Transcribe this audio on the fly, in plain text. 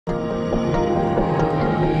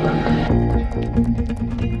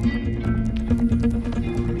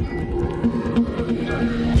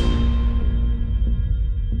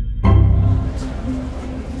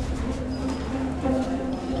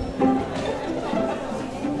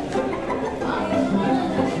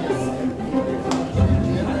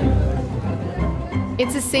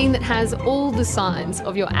It's a scene that has all the signs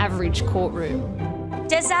of your average courtroom.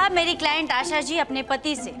 जज साहब, मेरी client Asha ji अपने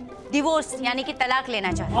पति से डिवोर्स यानी कि तलाक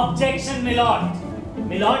लेना चाहती है। Objection milord.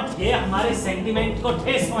 मिलॉर्ड, ये हमारे सेंटिमेंट को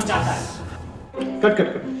ठेस पहुंचाता है।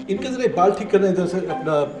 कट। इनके जरा बाल ठीक करना इधर से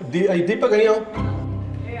अपना दीपक कहीं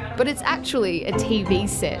आओ। But it's actually a TV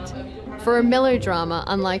set for a melodrama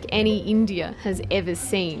unlike any India has ever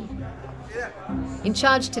seen. In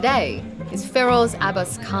charge today is Feroz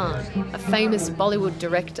Abbas Khan, a famous Bollywood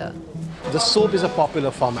director. The soap is a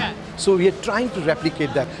popular format, so we are trying to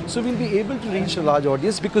replicate that. So we'll be able to reach a large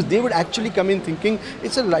audience because they would actually come in thinking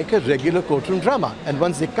it's like a regular courtroom drama. And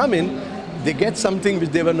once they come in, they get something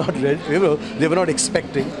which they were not ready, they were not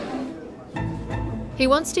expecting. He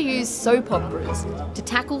wants to use soap operas to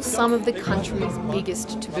tackle some of the country's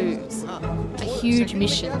biggest taboos. A huge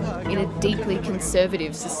mission in a deeply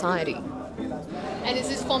conservative society. And is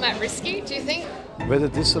this format risky, do you think? Whether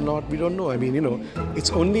this or not, we don't know. I mean,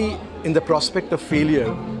 it's only in the prospect of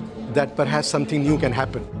failure that perhaps something new can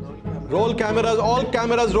happen. Roll cameras, all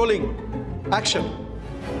cameras rolling. Action.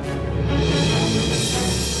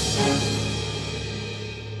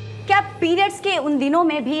 क्या periods के उन दिनों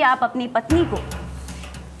में भी आप अपनी पत्नी को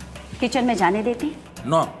किचन में जाने देती हैं?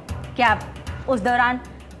 नो। क्या आप उस दौरान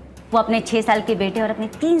वो अपने 6 साल के बेटे और अपनी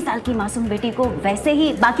 3 साल की मासूम बेटी को वैसे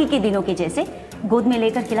ही बाकी के दिनों के जैसे गोद में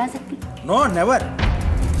लेकर खिला सकती? No, never.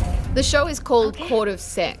 The show is called Court of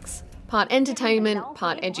Sex, part entertainment,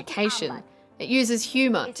 part education. It uses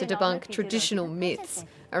humour to debunk traditional myths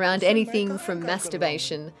around anything from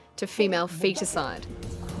masturbation to female feticide.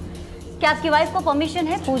 क्या आपकी वाइफ को परमिशन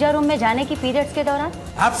है पूजा रूम में जाने की पीरियड्स के दौरान?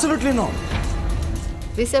 Absolutely no.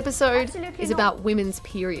 This episode is about women's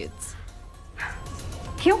periods.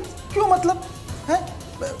 क्यों मतलब?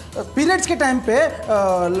 पीरियड्स के टाइम पे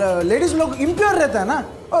लेडीज लोग इम्प्योर रहता है ना,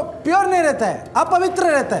 प्योर नहीं रहता है,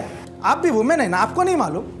 अपवित्र रहता है। आप भी वुमेन है ना, आपको नहीं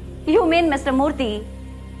मालूम? You mean मिस्टर मूर्ति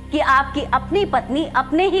कि आपकी अपनी पत्नी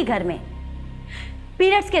अपने ही घर में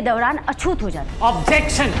पीरियड्स के दौरान अछूत हो जाती?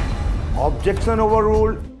 Objection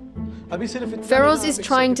overruled. Feroz is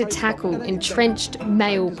trying to tackle entrenched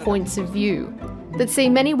male points of view that see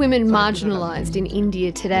many women marginalised in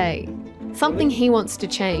India today. Something he wants to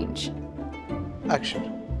change. Action.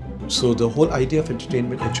 So the whole idea of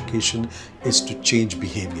entertainment education is to change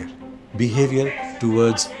behavior. Behavior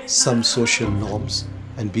towards some social norms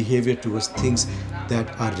and behavior towards things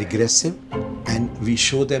that are regressive, and we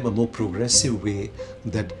show them a more progressive way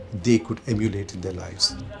that they could emulate in their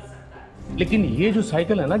lives. लेकिन ये जो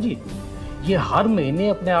cycle है ना जी, ये हर महीने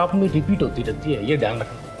अपने आप में रिपीट होती रहती है, ये ध्यान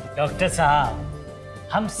रखना। डॉक्टर साहब,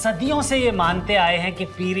 हम सदियों से ये मानते आए हैं कि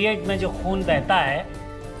पीरियड में जो खून बहता है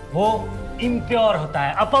वो इम्प्योर होता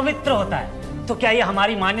है, अपवित्र होता है। तो क्या ये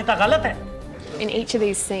हमारी मान्यता गलत है? In each of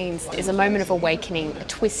these scenes is a moment of awakening, a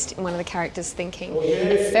twist in one of the characters' thinking.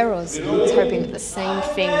 Feroz is hoping that the same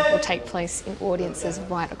thing will take place in audiences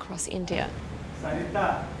right across India.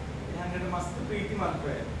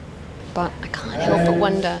 But I can't help but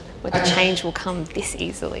wonder whether change will come this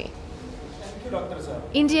easily.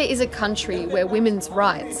 India is a country where women's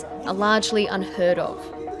rights are largely unheard of.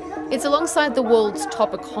 It's alongside the world's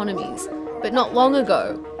top economies, but not long ago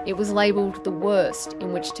it was labelled the worst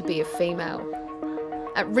in which to be a female.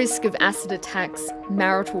 At risk of acid attacks,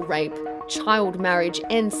 marital rape, child marriage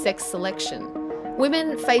and sex selection,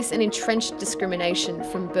 women face an entrenched discrimination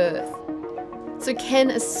from birth. So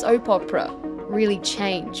can a soap opera really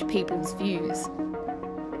change people's views?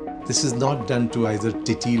 This is not done to either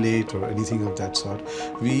titillate or anything of that sort.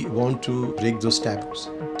 We want to break those taboos.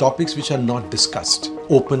 Topics which are not discussed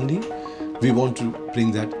openly, we want to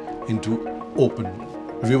bring that into open.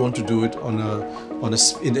 We want to do it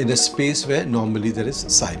in a space where normally there is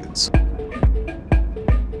silence.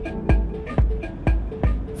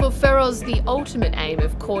 For Feroz, the ultimate aim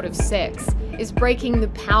of Court of Sex is breaking the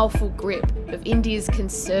powerful grip of India's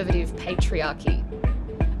conservative patriarchy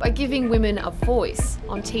by giving women a voice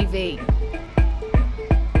on TV.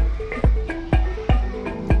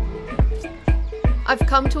 I've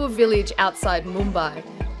come to a village outside Mumbai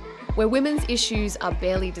where women's issues are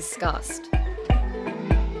barely discussed.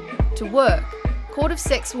 To work, Court of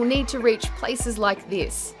Sex will need to reach places like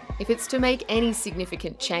this if it's to make any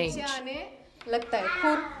significant change. लगता है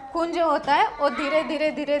खून जो होता है वो धीरे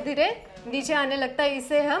धीरे धीरे धीरे नीचे आने लगता है,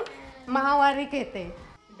 इसे हम महावारी कहते हैं।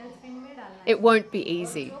 It won't be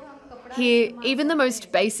easy. Here, even the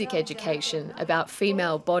most basic education about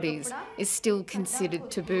female bodies is still considered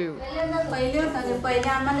taboo.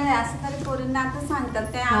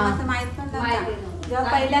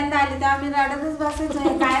 जेव्हा पहिल्यांदा आली तेव्हा मी रडतच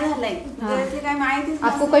बसायचं काय झालंय त्याची काय माहितीच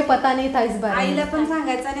आपको कोई पता नहीं था इस बारे में आईला पण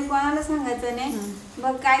सांगायचं आणि कोणाला सांगायचं नाही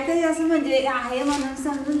मग काहीतरी असं म्हणजे आहे म्हणून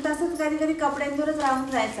समजून तसंच कधी कधी कपड्यांवरच राहून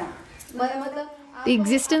जायचा मतलब The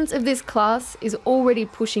existence of this class is already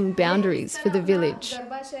pushing boundaries for the village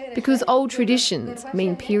because old traditions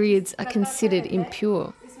mean periods are considered impure.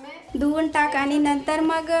 धुवून टाक आणि नंतर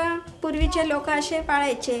मग पूर्वीचे लोक असे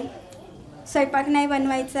पाळायचे स्वयंपाक नाही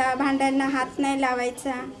बनवायचा भांड्यांना हात नाही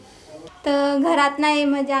लावायचा तर घरात नाही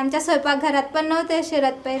म्हणजे आमच्या स्वयंपाक घरात पण नव्हते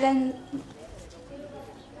शिरत पहिल्यांदा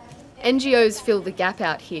NGOs fill the gap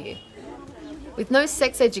out here. With no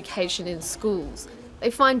sex education in schools, they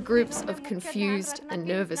find groups of confused and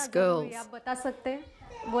nervous girls. आप बता सकते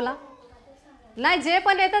बोला नाही जे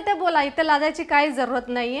पण येतं ते बोला इथे लाजायची काही जरूरत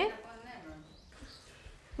नाहीये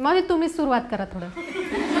मग तुम्ही सुरुवात करा थोडं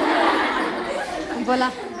बोला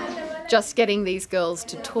Just getting these girls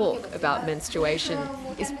to talk about menstruation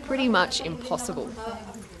is pretty much impossible.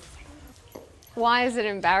 Why is it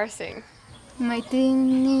embarrassing?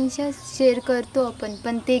 मैत्रिणींच्या share करतो आपण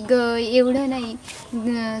पण ते एवढं नाही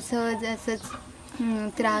सहज असंच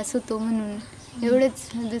त्रास होतो म्हणून एवढंच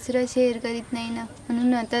दुसरं शेअर करीत नाही ना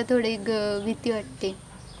म्हणून आता थोडी भीती वाटते.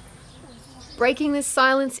 Breaking this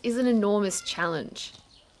silence is an enormous challenge.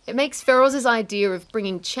 It makes Feroz's idea of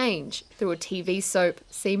bringing change through a TV soap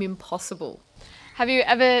seem impossible. Have you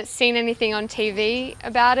ever seen anything on TV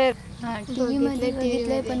about it? टीव्हीमध्ये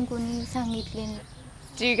बघितलंय पण कोणी सांगितले नाही.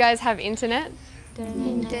 Do you guys have internet?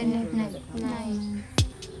 Internet नाही.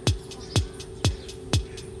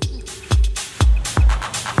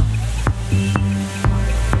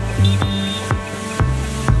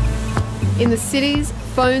 In the cities,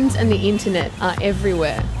 phones and the internet are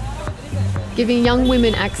everywhere, giving young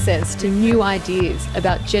women access to new ideas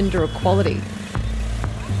about gender equality.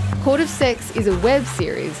 Court of Sex is a web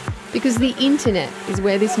series because the internet is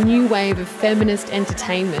where this new wave of feminist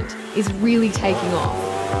entertainment is really taking off.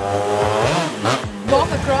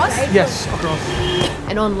 Walk across? Yes, across.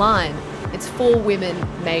 And online, it's for women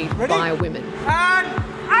made by women. And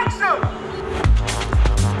action!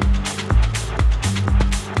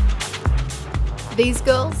 These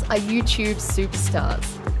girls are YouTube superstars.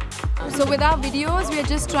 So with our videos, we are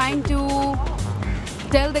just trying to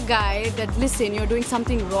tell the guy that, listen, you're doing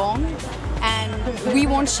something wrong and we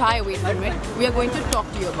won't shy away from it. We are going to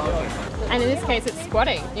talk to you about it. And in this case, it's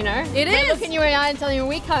squatting, you know? We're looking you in the eye and telling you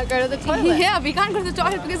we can't go to the toilet. Yeah, we can't go to the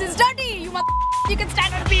toilet because it's dirty. You can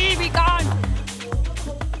stand and pee, we can't.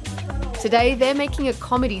 Today, they're making a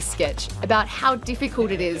comedy sketch about how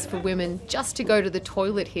difficult it is for women just to go to the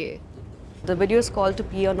toilet here. The video is called To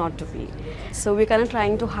Pee or Not to Pee. So we're kind of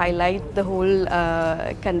trying to highlight the whole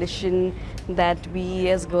condition that we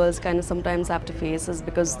as girls kind of sometimes have to face is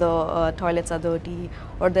because the toilets are dirty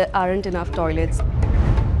or there aren't enough toilets.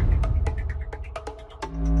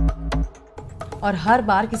 और हर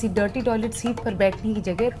बार किसी dirty toilet seat पर बैठने की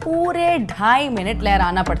जगह पूरे 2.5 minute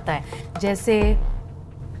लहराना पड़ता है जैसे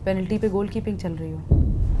पेनल्टी पे गोलकीपिंग चल रही हो.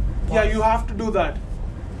 Yeah, you have to do that.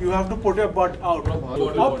 You have to put your butt out.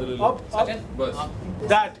 Up.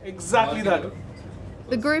 That, exactly that.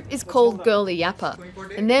 The group is called Girly Yappa,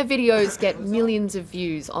 and their videos get millions of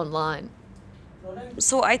views online.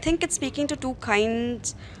 So I think it's speaking to two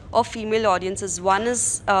kinds of female audiences. One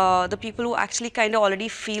is the people who actually kind of already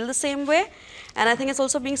feel the same way. And I think it's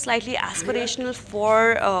also being slightly aspirational for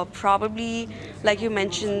probably, like you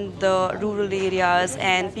mentioned, the rural areas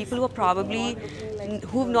and people who are probably,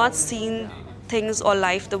 who've not seen things or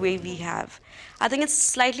life the way we have. I think it's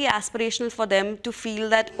slightly aspirational for them to feel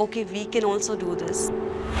that, okay, we can also do this.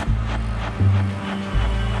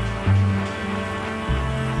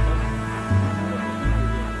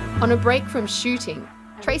 On a break from shooting,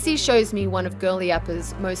 Tracy shows me one of Girly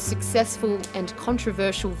Yappa's most successful and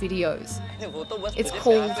controversial videos. It's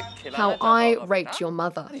called How I Raped Your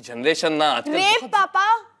Mother. Rape, Papa?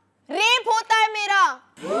 Rape होता है मेरा.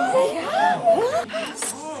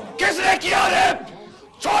 किसने किया rape?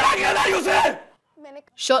 छोड़ा क्यों नहीं उसे?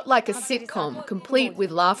 Shot like a sitcom, complete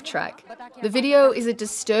with laugh track, the video is a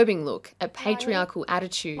disturbing look at patriarchal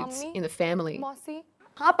attitudes in the family.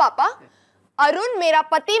 हाँ पापा, अरुण मेरा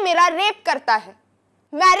पति मेरा रेप करता है.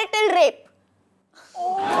 Marital rape.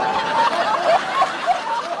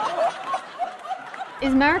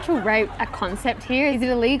 Is marital rape a concept here? Is it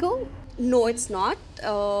illegal? No, it's not.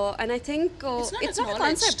 And I think it's not a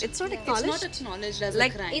concept. It's not acknowledged. It's not acknowledged as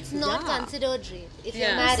like, a crime. It's not considered rape. If you're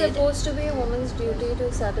It's married. supposed to be a woman's duty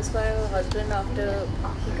to satisfy her husband after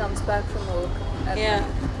he comes back from work. Yeah.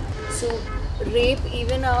 So rape,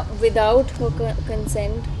 even without her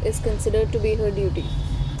consent, is considered to be her duty.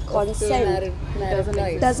 Consent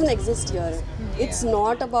married doesn't exist here. it's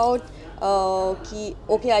not about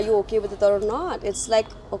okay, are you okay with it or not? It's like,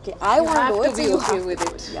 okay, I want to do it, so you have to be okay with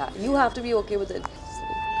it. Yeah, you have to be okay with it.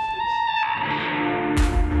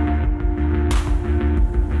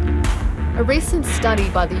 A recent study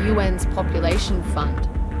by the UN's Population Fund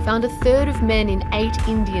found 1/3 of men in 8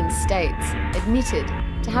 Indian states admitted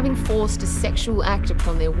to having forced a sexual act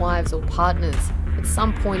upon their wives or partners at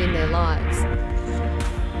some point in their lives.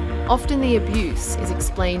 Often the abuse is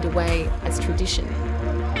explained away as tradition.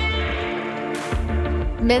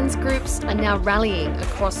 Men's groups are now rallying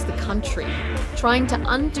across the country, trying to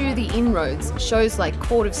undo the inroads shows like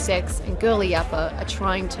Court of Sex and Girly Yappa are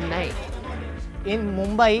trying to make. In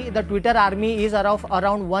Mumbai, the Twitter army is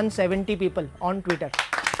around 170 people on Twitter.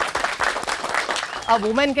 A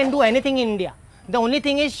woman can do anything in India. The only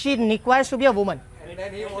thing is she requires to be a woman.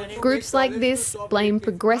 Groups like this blame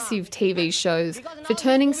progressive TV shows for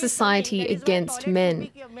turning society against men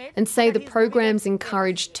and say the programs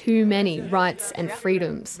encourage too many rights and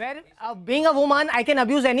freedoms. Being a woman, I can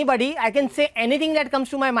abuse anybody. I can say anything that comes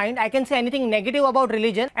to my mind. I can say anything negative about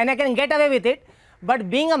religion and I can get away with it. But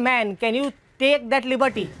being a man, can you take that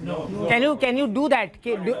liberty? No. Can you do that?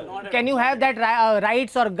 Can you have that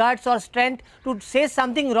rights or guts or strength to say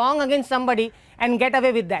something wrong against somebody and get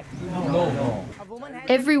away with that? No.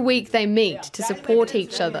 Every week they meet to support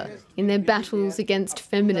each other in their battles against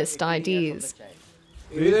feminist ideas.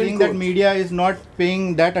 Do you think that media is not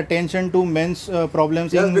paying that attention to men's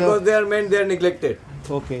problems? Just because they are men, they are neglected.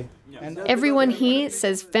 Okay. Everyone here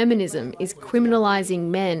says feminism is criminalising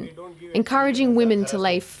men, encouraging women to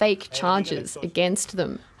lay fake charges against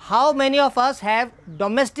them. How many of us have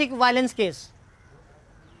domestic violence case?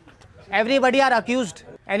 Everybody are accused.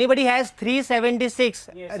 Anybody has 376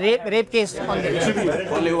 rape case on them?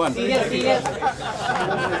 Only one. Serious.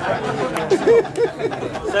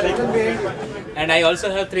 And I also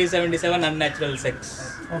have 377 unnatural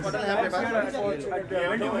sex.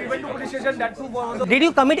 Did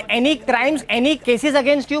you commit any crimes, any cases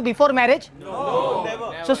against you before marriage? No.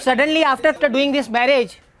 Never. So suddenly after doing this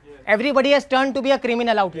marriage, everybody has turned to be a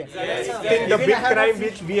criminal out here. Yes. The big crime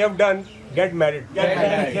which we have done, get married.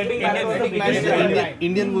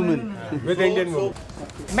 Indian women. With Indian women.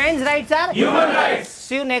 Men's rights are human rights.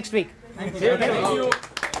 See you next week. Thank you.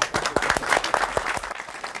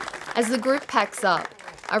 As the group packs up,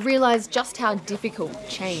 I realise just how difficult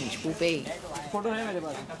change will be.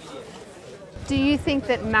 Do you think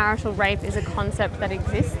that marital rape is a concept that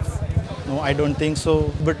exists? No, I don't think so.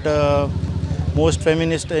 But most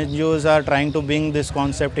feminist NGOs are trying to bring this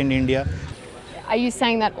concept in India. Are you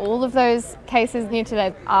saying that all of those cases near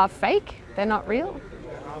today are fake? They're not real?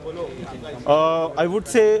 I would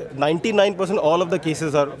say 99% all of the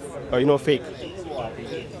cases are, fake.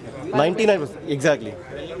 99%, exactly.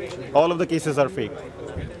 All of the cases are fake.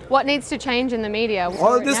 What needs to change in the media?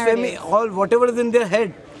 All this whatever is in their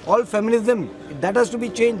head, all feminism, that has to be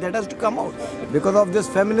changed, that has to come out. Because of this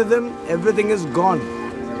feminism, everything is gone.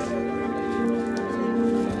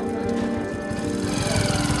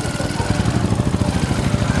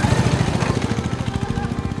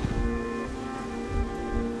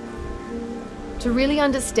 To really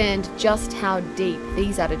understand just how deep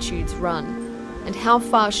these attitudes run and how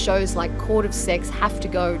far shows like Court of Sex have to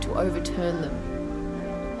go to overturn them,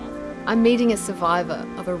 I'm meeting a survivor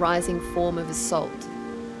of a rising form of assault.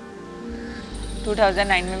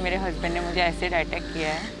 2009 में मेरे husband ने मुझे acid attack किया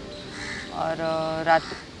है और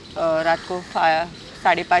रात को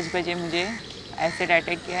 5:30 बजे मुझे एसिड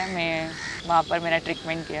अटैक किया है। मैं वहाँ पर मेरा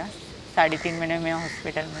ट्रीटमेंट किया, 3.5 महीने में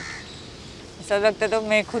हॉस्पिटल में। ऐसा लगता तो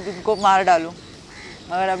मैं खुद उनको मार डालूँ,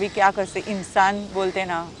 मगर अभी क्या कर सकते, इंसान बोलते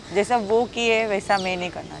ना, जैसा वो किए वैसा मैं नहीं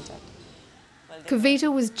करना चाहती।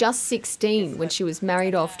 Kavita was just 16 when she was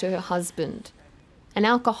married off to her husband. An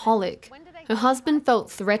alcoholic, her husband felt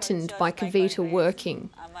threatened by Kavita working,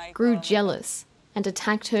 grew jealous and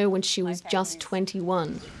attacked her when she was just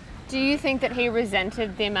 21. Do you think that he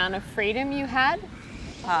resented the amount of freedom you had?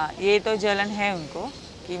 हाँ, ये तो जलन है उनको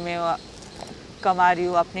कि मैं कमा रही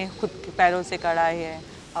हूँ, अपने खुद के पैरों से कड़ाई है।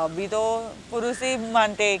 अभी तो पुरुष ही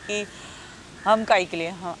मानते हैं कि हम काहे के लिए,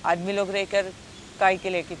 हम आदमी लोग रहकर काहे के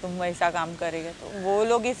लिए कि तुम ऐसा काम करेंगे, तो वो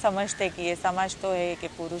लोग ही समझते कि ये समझ तो है कि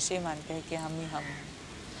पुरुष ही मानते हैं कि हम ही हम हैं।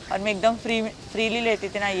 और मैं एकदम फ्रीली लेती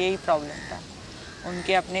थी ना, यही प्रॉब्लम था।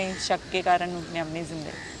 उनके अपने शक के कारण उन्होंने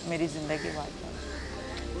मेरी ज़िंदगी बात की।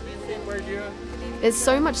 There's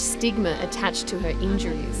so much stigma attached to her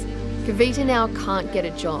injuries. Kavita now can't get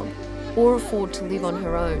a job or afford to live on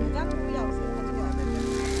her own.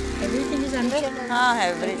 Everything is under? हाँ,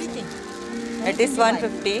 everything. It is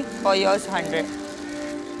 150, for yours 100.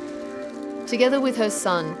 Together with her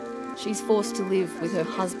son, she's forced to live with her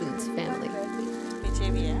husband's family.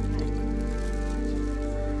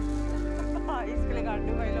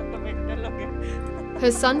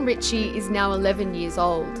 Her son Richie is now 11 years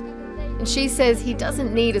old, and she says he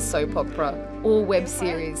doesn't need a soap opera or web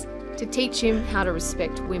series to teach him how to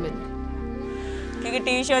respect women. क्योंकि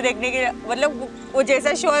TV show देखने के मतलब वो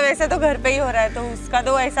जैसा show है वैसा तो घर पे ही हो रहा है, तो उसका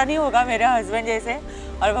तो ऐसा नहीं होगा मेरे हस्बैंड जैसे,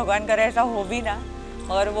 और भगवान करे ऐसा हो भी ना।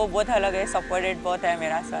 और वो बहुत अलग है, सपोर्टेड बहुत है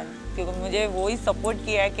मेरा सन, क्योंकि मुझे वो ही सपोर्ट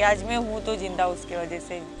किया है कि आज मैं हूँ तो जिंदा उसकी वजह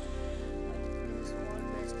से।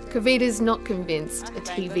 Kavita's not convinced a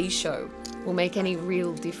TV show will make any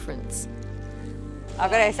real difference.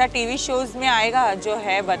 अगर ऐसा टीवी शोज में आएगा जो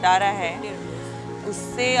है बता रहा है,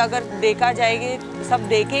 उससे अगर देखा जाएगा, सब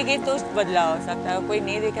देखेंगे तो बदलाव हो सकता है, कोई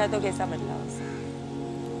नहीं देखा तो कैसा बदलाव हो सकता है।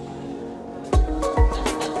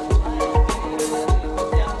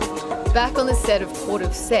 Back on the set of Court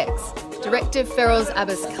of Sex, director Feroz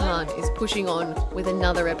Abbas Khan is pushing on with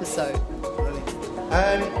another episode.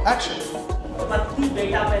 And action. पत्नी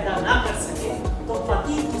बेटा पैदा ना कर सके तो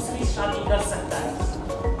पति दूसरी शादी कर सकता है।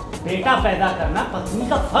 बेटा पैदा करना पत्नी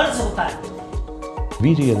का फर्ज होता है।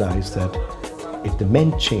 We realize that if the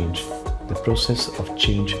men change, the process of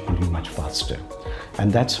change will be much faster. And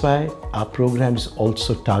that's why our program is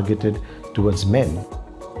also targeted towards men.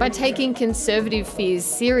 By taking conservative fears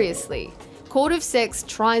seriously, Court of Sex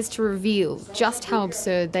tries to reveal just how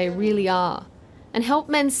absurd they really are and help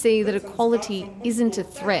men see that equality isn't a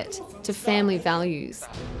threat to family values.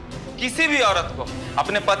 किसी भी औरत को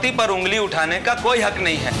अपने पति पर उंगली उठाने का कोई हक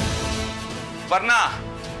नहीं है, वरना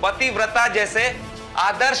पतिव्रता जैसे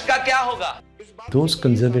आदर्श का क्या होगा? Those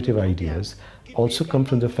conservative ideas also come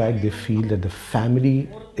from the fact they feel that the family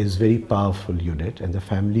is a very powerful unit and the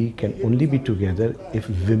family can only be together if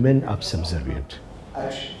women are subservient.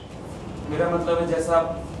 मेरा मतलब है जैसा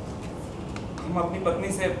हम अपनी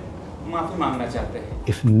पत्नी से माफी मांगना चाहते हैं।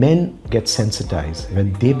 If men get sensitized when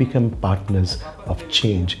they become partners of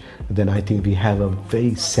change, then I think we have a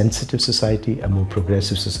very sensitive society, a more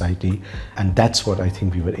progressive society, and that's what I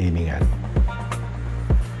think we were aiming at.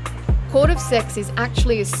 Court of Sex is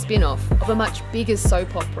actually a spin-off of a much bigger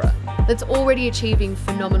soap opera that's already achieving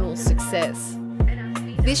phenomenal success.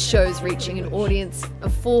 This show's reaching an audience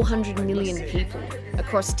of 400 million people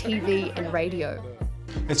across TV and radio.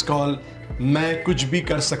 It's called मैं कुछ भी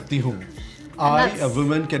कर सकती हूँ. I, a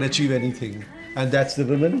woman, can achieve anything, and that's the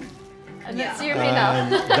woman. And that's you, Mina.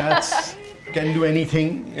 And that's can do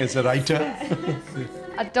anything as a writer.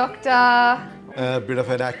 A doctor. A bit of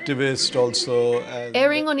an activist also.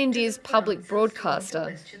 Airing on India's public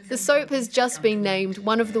broadcaster, the soap has just been named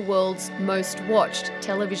one of the world's most watched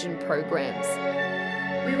television programs.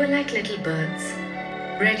 We were like little birds,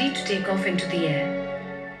 ready to take off into the air.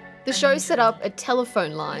 The show set up a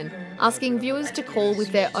telephone line asking viewers to call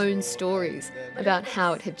with their own stories about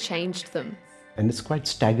how it had changed them. And it's quite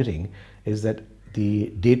staggering is that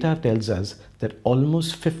the data tells us that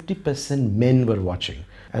almost 50% men were watching.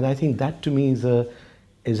 And I think that to me is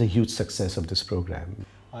a huge success of this program.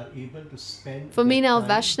 For Meenal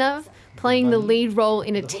Vaishnav, playing the lead role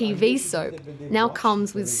in a TV soap now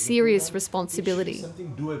comes with serious responsibility.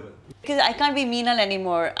 Because I can't be Meenal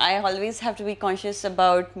anymore. I always have to be conscious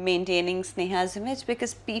about maintaining Sneha's image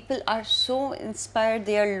because people are so inspired.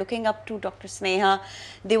 They are looking up to Dr. Sneha.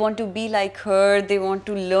 They want to be like her. They want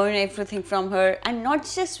to learn everything from her. And not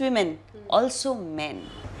just women, also men.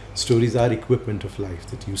 Stories are equipment of life,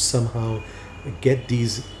 that you somehow get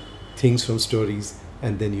these things from stories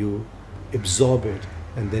and then you absorb it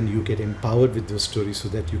and then you get empowered with those stories so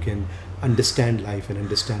that you can understand life and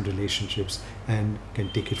understand relationships and can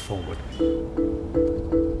take it forward.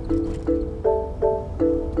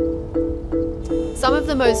 Some of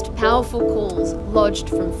the most powerful calls lodged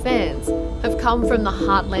from fans have come from the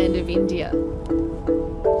heartland of India.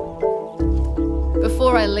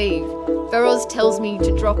 Before I leave, Feroz tells me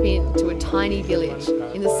to drop in to a tiny village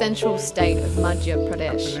in the central state of Madhya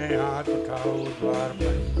Pradesh.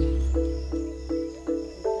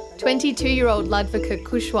 22-year-old Ladvika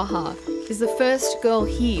Kushwaha is the first girl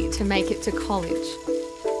here to make it to college.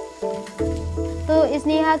 तो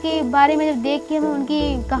स्नेहा के बारे में जब देख के हमें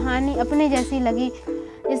उनकी कहानी अपने जैसी लगी,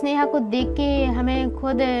 स्नेहा को देख के हमें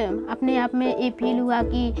खुद अपने आप में ये फील हुआ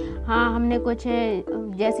कि हाँ हमने कुछ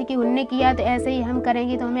जैसे कि उनने किया तो ऐसे ही हम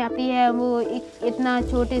करेंगे तो हमें आती है वो इतना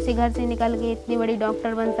छोटे से घर से निकल के इतनी बड़ी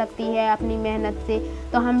डॉक्टर बन सकती है अपनी मेहनत से,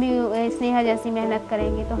 तो हम भी स्नेहा जैसी मेहनत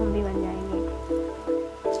करेंगे तो हम भी बन जाएंगे.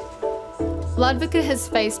 Ladvika has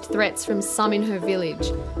faced threats from some in her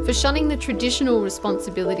village for shunning the traditional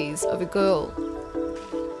responsibilities of a girl.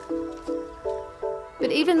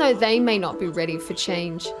 But even though they may not be ready for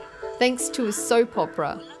change, thanks to a soap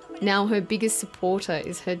opera, now her biggest supporter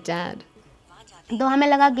is her dad. तो हमें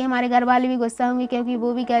लगा कि हमारे घर वाले भी गुस्सा होंगे क्योंकि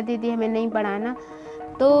वो भी कहती थी हमें नहीं पढ़ाना।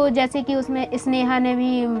 तो जैसे कि उसमें स्नेहा ने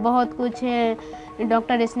भी बहुत कुछ,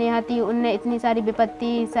 डॉक्टर स्नेहा थी, उनने इतनी सारी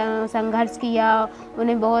विपत्ति संघर्ष किया,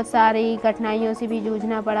 उन्हें बहुत सारी कठिनाइयों से भी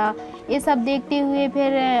जूझना पड़ा। ये सब देखते हुए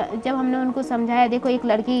फिर जब हमने उनको समझाया, देखो एक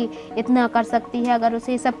लड़की इतना कर सकती है, अगर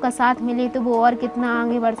उसे सबका साथ मिले तो वो और कितना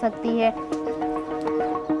आगे बढ़ सकती है।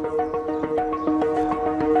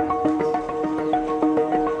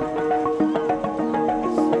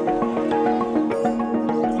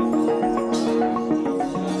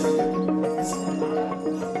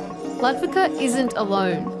 Ladvika isn't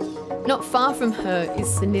alone. Not far from her is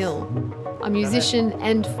Sunil, a musician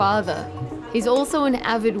and father. He's also an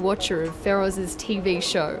avid watcher of Feroz's TV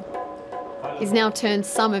show. He's now turned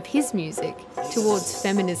some of his music towards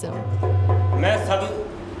feminism. मैं सब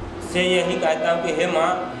से यही कहता हूँ कि हे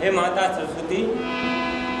माँ, हे माता सरस्वती,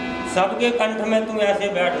 सबके कंठ में तुम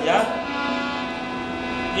ऐसे बैठ जा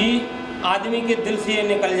कि आदमी के दिल से ये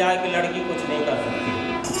निकल जाए कि लड़की कुछ नहीं कर सकती।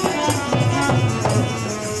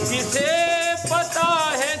 किसे पता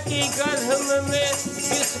है कि गर्भ में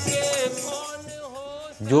किसके कौन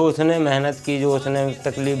हो। जो उसने मेहनत की, जो उसने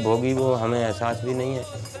तकलीफ भोगी, वो हमें एहसास भी नहीं है।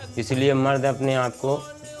 इसलिए मर्द अपने आप को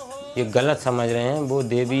ये गलत समझ रहे हैं। वो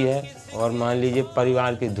देवी है और मान लीजिए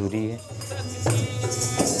परिवार की धुरी है।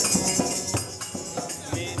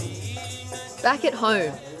 Back at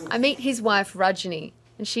home, I meet his wife Rajani,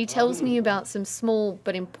 and she tells me about some small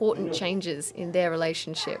but important changes in their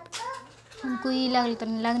relationship. उनको ये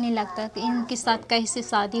लगने लगता कि इनके साथ कैसे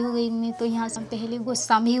शादी हो गई। मैं तो यहाँ से पहले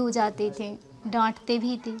गुस्सा भी हो जाते थे, डांटते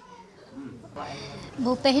भी थे।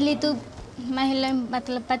 वो पहले तो महिला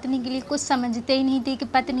मतलब पत्नी के लिए कुछ समझते ही नहीं थे कि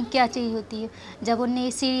पत्नी क्या चाहिए होती है। जब उन्होंने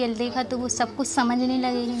ये सीरियल देखा तो वो सब कुछ समझने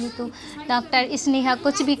लगे हैं। तो डॉक्टर स्नेहा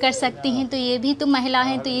कुछ भी कर सकती हैं, तो ये भी तो महिला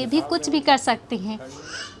हैं, तो ये भी कुछ भी कर सकती हैं।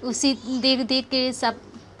 उसी देख देख के सब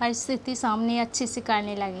परिस्थिति सामने अच्छे से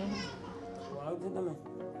करने लगे हैं।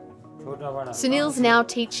 Sunil's now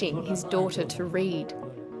teaching his daughter to read,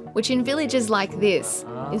 which in villages like this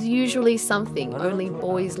is usually something only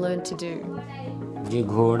boys learn to do. ये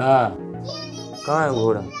घोड़ा कहाँ है?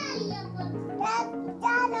 घोड़ा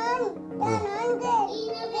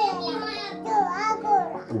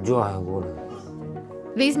जो है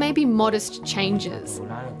घोड़ा। These may be modest changes,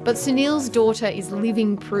 but Sunil's daughter is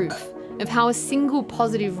living proof of how a single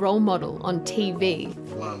positive role model on TV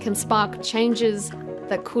can spark changes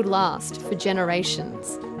that could last for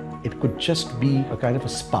generations. It could just be a kind of a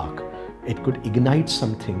spark. It could ignite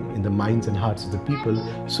something in the minds and hearts of the people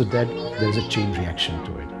so that there's a chain reaction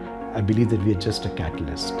to it. I believe that we are just a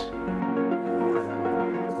catalyst.